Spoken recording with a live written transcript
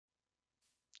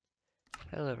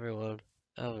Hello everyone,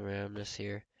 Ramnus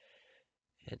here,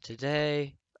 and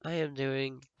today I am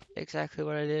doing exactly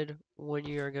what I did 1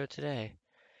 year ago today.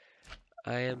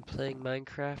 I am playing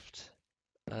Minecraft.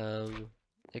 Um,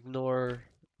 Ignore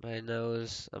my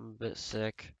nose, I'm a bit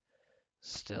sick,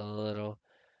 still a little.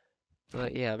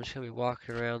 But yeah, I'm just gonna be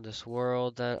walking around this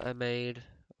world that I made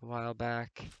a while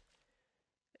back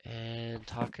and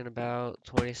talking about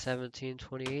 2017,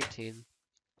 2018.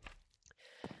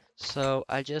 So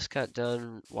I just got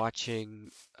done watching,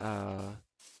 what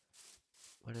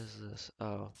is this?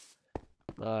 Oh,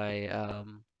 my,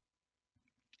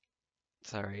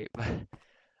 sorry,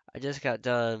 I just got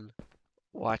done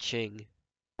watching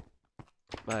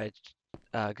my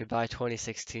Goodbye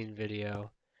 2016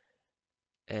 video,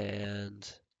 and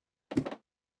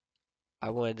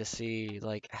I wanted to see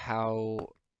like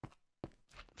how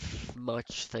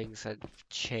much things had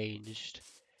changed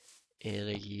in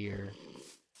a year.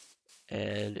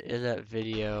 And in that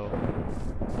video,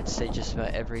 I'd say just about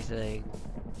everything,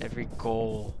 every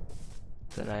goal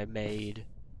that I made,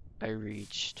 I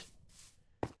reached.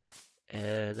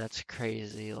 And that's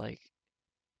crazy. Like,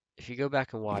 if you go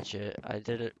back and watch it, I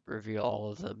didn't reveal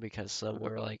all of them because some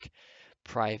were like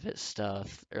private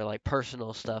stuff or like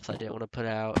personal stuff I didn't want to put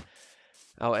out.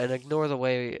 Oh, and ignore the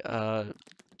way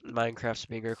Minecraft's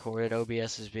being recorded.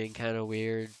 OBS is being kind of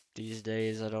weird these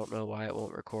days. I don't know why it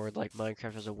won't record like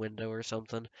Minecraft as a window or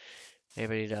something.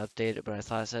 Maybe I need to update it, but I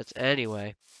thought that's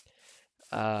anyway.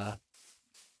 Uh,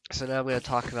 so now I'm going to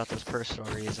talk about those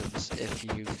personal reasons if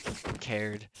you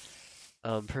cared.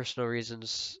 Personal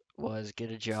reasons was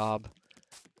get a job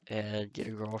and get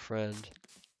a girlfriend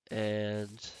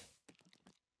and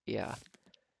yeah.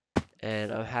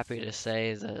 And I'm happy to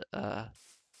say that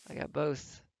I got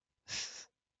both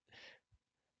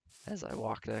as I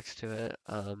walk next to it.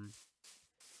 I'm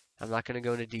not going to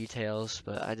go into details,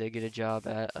 but I did get a job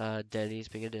at Denny's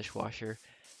being a dishwasher.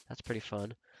 That's pretty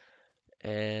fun.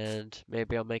 And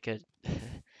maybe I'll make a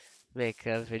make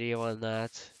a video on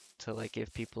that to like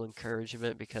give people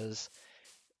encouragement because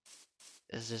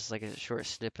it's just like a short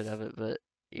snippet of it. But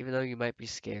even though you might be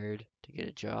scared to get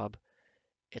a job,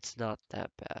 it's not that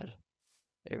bad.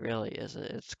 It really isn't.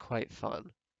 It's quite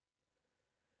fun,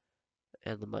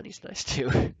 and the money's nice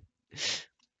too.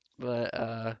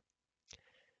 But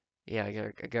yeah, I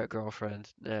got a girlfriend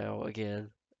now again.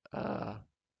 Uh,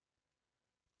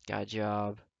 got a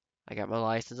job. I got my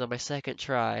license on my second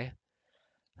try.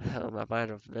 I might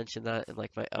have mentioned that in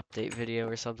like my update video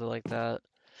or something like that.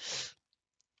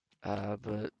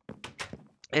 But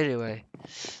anyway,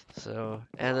 so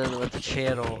and then with the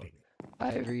channel,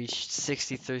 I reached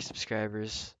 63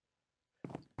 subscribers,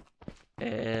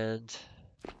 and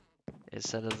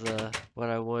instead of the what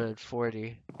I wanted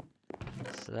 40,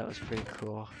 so that was pretty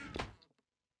cool.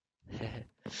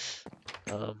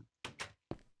 Um,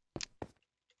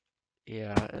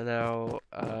 yeah, and now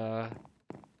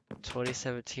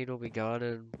 2017 will be gone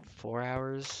in 4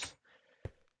 hours,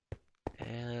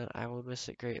 and I will miss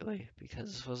it greatly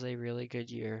because this was a really good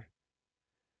year.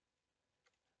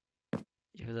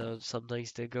 Even though some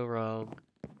things did go wrong,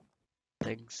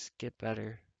 things get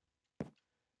better.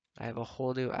 I have a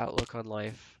whole new outlook on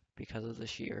life because of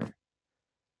this year,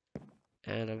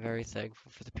 and I'm very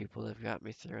thankful for the people that have got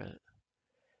me through it.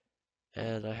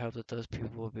 And I hope that those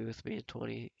people will be with me in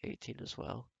 2018 as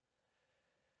well.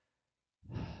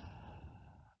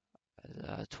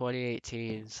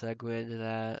 2018, segue into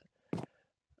that.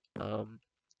 Um,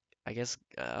 I guess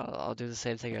I'll do the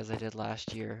same thing as I did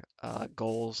last year.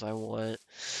 Goals I want.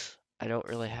 I don't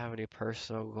really have any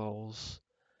personal goals.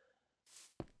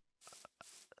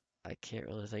 I can't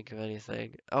really think of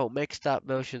anything. Oh, make stop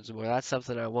motions more. That's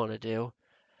something I want to do.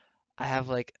 I have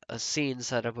like a scene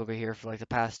set up over here for like the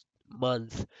past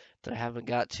month that I haven't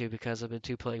got to because I've been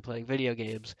too playing video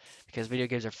games because video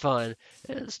games are fun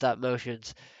and stop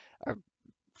motions are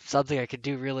something I could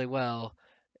do really well.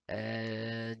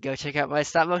 And go check out my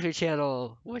stop motion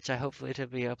channel, which I hopefully to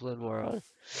be uploading more on.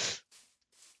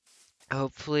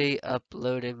 Hopefully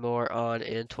uploading more on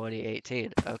in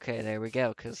 2018. Okay, there we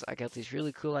go, because I got these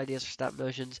really cool ideas for stop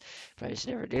motions, but I just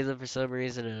never do them for some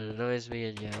reason, and it annoys me,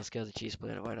 and yeah, let's go to the cheese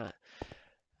planet, why not?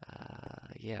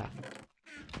 Yeah.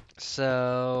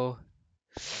 So,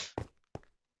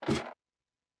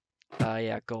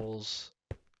 yeah, goals.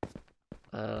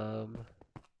 Um,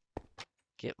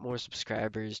 get more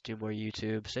subscribers, do more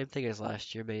YouTube. Same thing as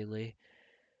last year mainly.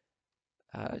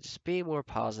 Just be more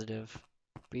positive.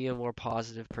 Be a more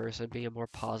positive person. Be a more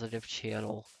positive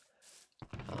channel.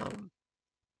 Um,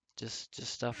 just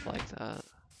stuff like that.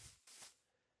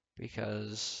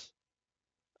 Because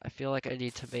I feel like I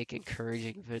need to make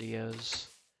encouraging videos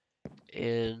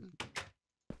in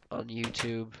on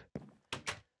YouTube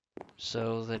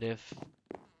so that if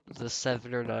the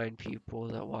 7 or 9 people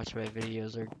that watch my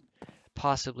videos are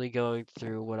possibly going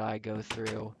through what I go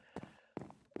through,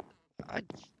 I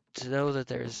to know that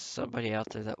there's somebody out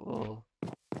there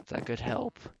that could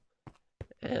help,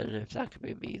 and if that could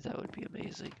be me, that would be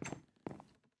amazing.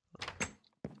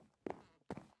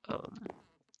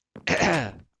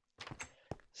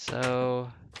 So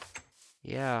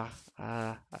yeah,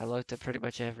 I looked at pretty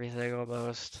much everything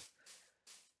almost.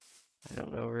 I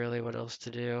don't know really what else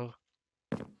to do.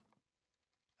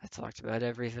 I talked about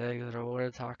everything that I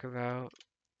want to talk about.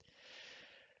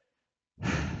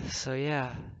 So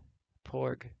yeah,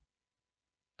 Porg.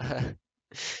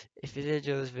 If you did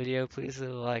enjoy this video, please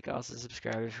leave a like, also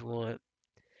subscribe if you want.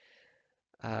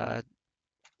 Uh,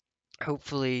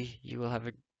 Hopefully you will have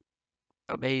an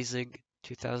amazing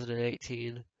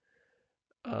 2018.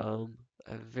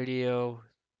 A video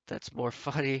that's more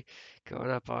funny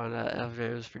going up on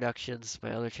Elvin Productions,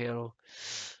 my other channel.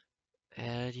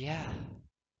 And yeah,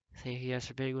 thank you guys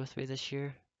for being with me this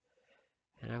year,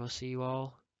 and I will see you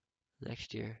all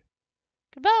next year.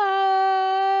 Goodbye!